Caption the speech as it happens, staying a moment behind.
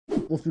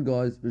What's good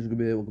guys, this is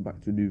gonna be welcome back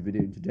to a new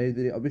video. In today's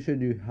video, I'll be showing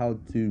you how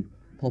to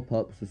pop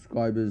up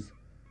subscribers.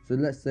 So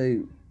let's say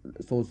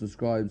someone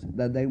subscribes,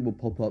 their name will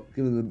pop up,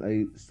 giving them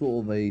a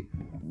sort of a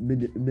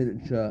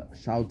miniature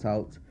shout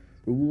out,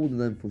 rewarding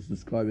them for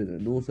subscribing.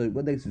 And also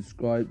when they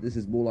subscribe, this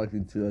is more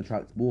likely to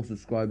attract more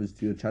subscribers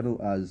to your channel,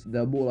 as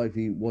they're more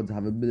likely want to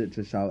have a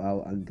miniature shout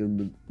out and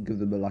give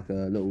them like a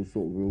little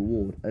sort of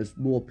reward. It's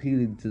more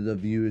appealing to the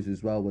viewers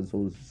as well when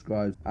someone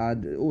subscribes,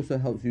 and it also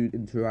helps you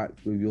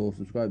interact with your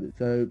subscribers.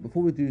 So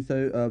before we do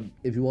so,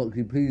 if you want,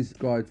 can you please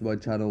subscribe to my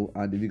channel,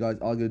 and if you guys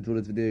are going to enjoy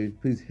this video,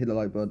 please hit the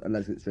like button and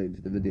let's get straight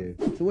into the video.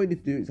 So what you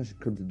need to do is actually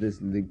come to this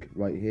link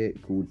right here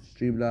called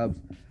Streamlabs.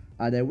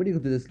 And then when you go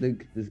to this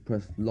link, just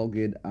press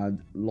login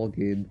and log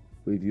in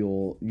with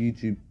your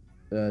YouTube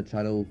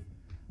channel.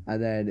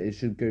 And then it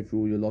should go through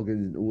all your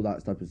logins and all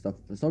that type of stuff.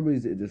 For some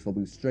reason, it just got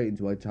me straight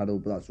into my channel,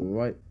 but that's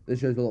alright. This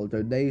shows a lot of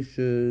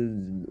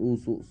donations and all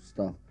sorts of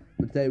stuff.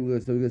 But today we're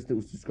going to stick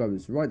with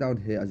subscribers. So right down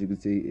here, as you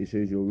can see, it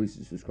shows your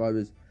recent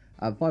subscribers.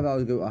 And 5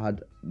 hours ago, I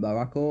had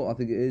Marako, I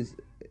think it is.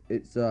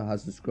 It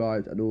has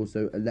subscribed, and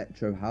also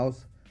Electro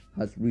House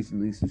has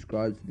recently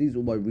subscribed. So these are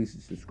all my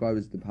recent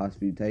subscribers in the past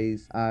few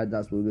days, and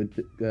that's what we're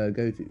going to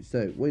go to.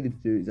 So what you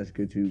need to do is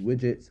actually go to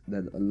widgets,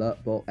 then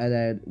alert bot, and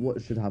then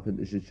what should happen,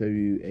 it should show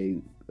you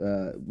a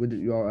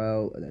widget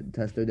URL, and then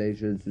test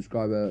donation,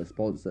 subscriber,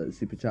 sponsor,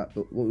 super chat.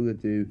 But what we're going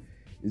to do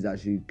is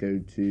actually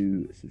go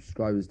to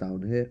subscribers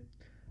down here,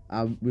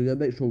 and we're going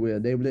to make sure we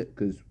enable it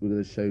because we're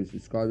going to show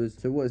subscribers.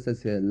 So what it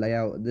says here,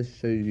 layout, and this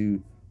shows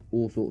you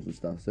all sorts of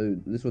stuff. So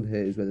this one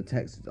here is where the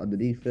text is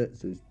underneath it,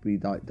 so it's be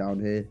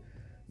down here.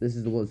 This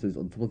is the one that's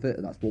on top of it,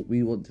 and that's what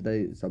we want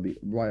today. So I'll be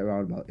right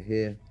around about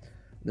here.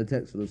 The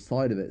text on the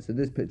side of it. So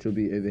this picture will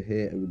be over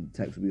here, and the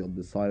text will be on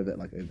the side of it,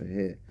 like over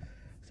here.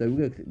 So we're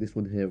going to click this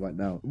one here right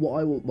now. What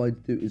I want mine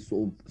to do is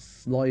sort of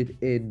slide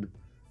in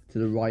to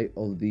the right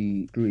of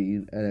the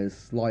screen, and then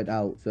slide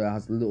out, so it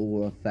has a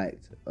little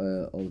effect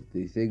of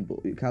the thing.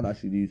 But you can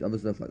actually use other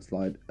stuff like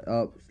slide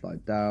up,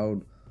 slide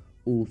down,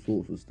 all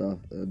sorts of stuff,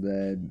 and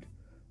then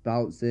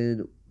bounce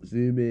in,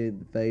 zoom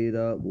in, fade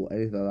up, or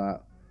anything like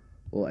that.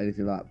 Or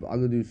anything like that, but I'm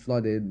going to do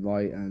slide in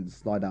right and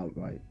slide out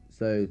right.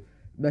 So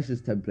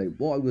meshes template,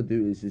 what I'm going to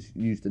do is just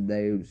use the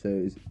name. So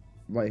it's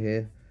right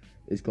here,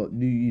 it's got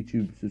new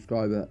YouTube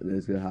subscriber, and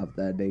it's going to have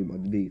their name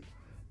underneath.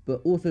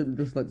 But also,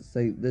 just like to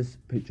say, this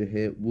picture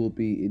here will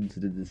be into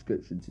the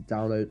description to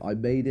download. I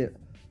made it,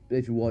 but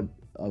if you want,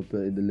 I'll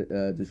put it in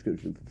the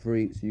description for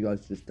free, so you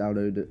guys just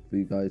download it for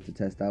you guys to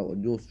test out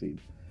on your stream.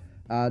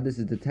 And this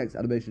is the text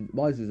animation.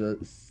 Mine is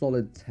a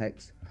solid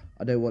text.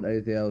 I don't want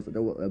anything else. I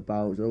don't want a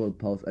bounce. I don't want a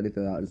pulse,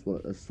 anything like that. I just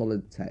want a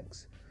solid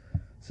text.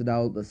 So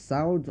now the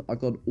sound, I've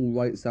got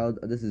Alright sound,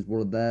 and this is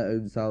one of their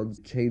own sounds.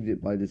 Change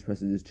it by just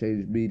pressing just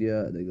change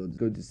media, and then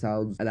go into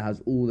sounds, and it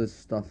has all this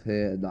stuff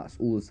here, and that's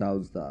all the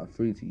sounds that are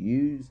free to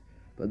use.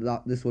 But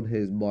this one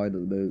here is mine at the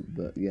moment.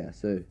 But yeah,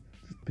 so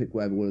just pick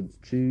whatever one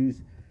to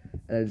choose.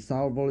 And then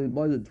sound volume,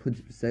 mine's at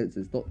 20%, so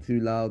it's not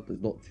too loud, but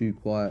it's not too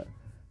quiet,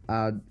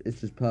 and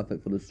it's just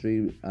perfect for the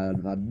stream, and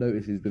I've had no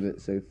issues with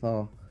it so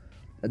far.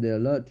 And the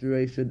alert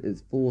duration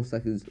is 4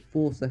 seconds.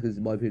 4 seconds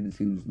in my opinion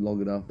seems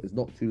long enough. It's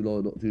not too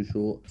long, not too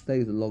short.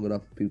 Stays long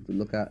enough for people to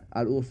look at.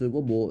 And also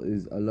one more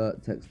is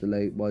alert text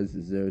delay. Mine is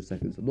 0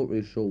 seconds. I'm not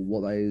really sure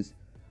what that is.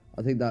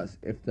 I think that's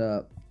if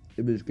the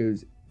image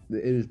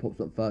pops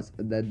up first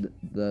and then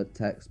the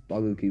text. But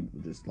I'm going to keep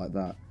it just like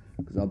that,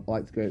 because I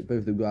like to go, both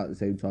of them go out at the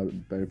same time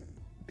and both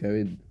go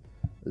in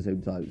at the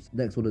same time.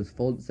 Next one is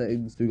font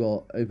settings. So we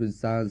got open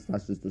sans,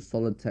 that's just a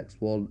solid text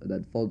one, and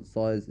then font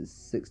size is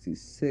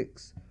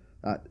 66.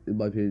 That, in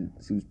my opinion,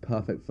 seems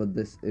perfect for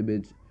this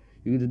image.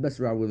 You can just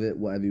mess around with it,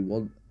 whatever you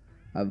want.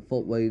 And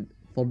font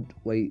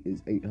weight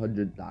is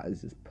 800. That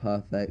is just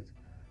perfect.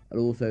 And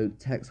also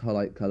text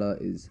highlight color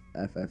is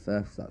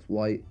FFF. So that's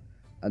white.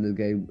 And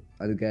again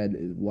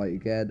is white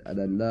again. And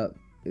then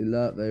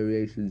alert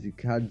variations, you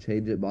can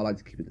change it, but I like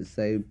to keep it the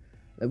same.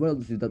 And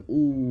once you've done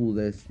all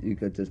this, you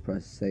can just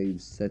press save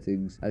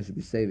settings, and it should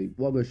be saving.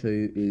 What I'm going to show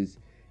you is,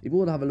 if you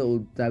want to have a little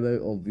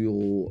demo of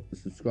your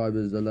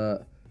subscribers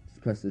alert,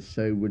 press the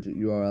show widget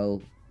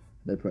URL,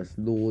 then press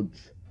launch.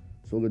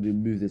 So I'm going to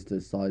move this to the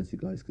side so you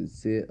guys can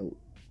see it. Oh,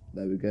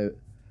 there we go.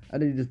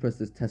 And then you just press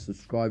this test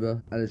subscriber,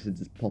 and it should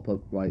just pop up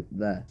right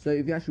there. So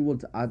if you actually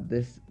want to add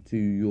this to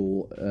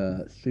your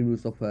streaming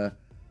software,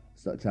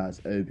 such as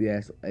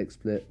OBS or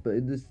XSplit, but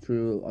in this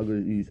tutorial I'm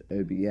going to use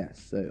OBS.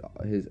 So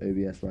here's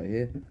OBS right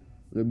here. I'm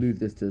going to move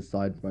this to the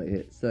side right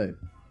here. So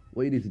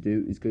what you need to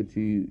do is go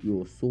to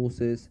your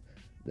sources,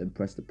 then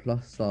press the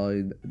plus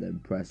sign, and then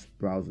press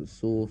browser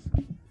source.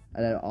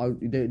 And then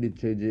you don't need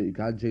to change it. You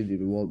can change it if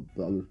you want,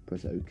 but I'm going to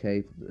press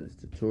OK for this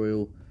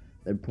tutorial.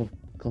 Then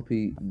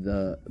copy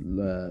the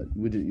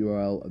widget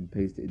URL and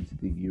paste it into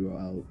the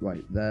URL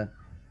right there.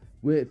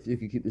 Width, you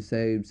can keep the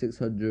same,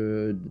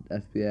 600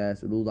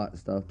 FPS and all that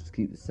stuff. Just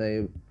keep the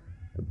same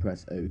and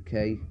press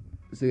OK.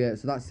 So yeah,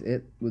 so that's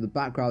it with the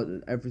background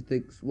and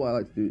everything. So what I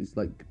like to do is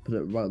like put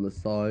it right on the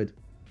side,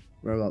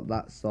 around about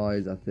that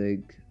size. I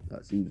think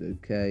that seems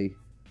okay.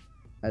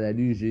 and then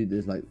usually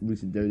there's like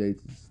recent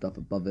donated stuff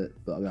above it,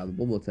 but I'm gonna have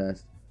one more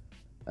test.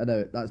 I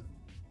know that's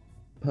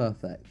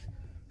perfect.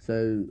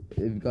 So if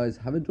you guys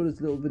have enjoyed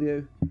this little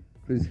video,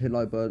 please hit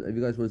like button. If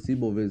you guys want to see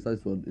more videos like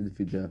this one in the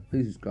future,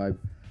 please subscribe.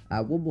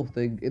 And one more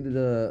thing, in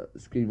the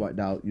screen right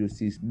now, you'll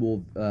see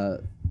more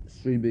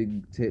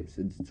streaming tips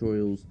and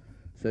tutorials.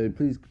 So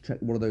please check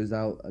one of those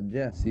out. And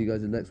yeah, see you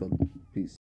guys in the next one. Peace.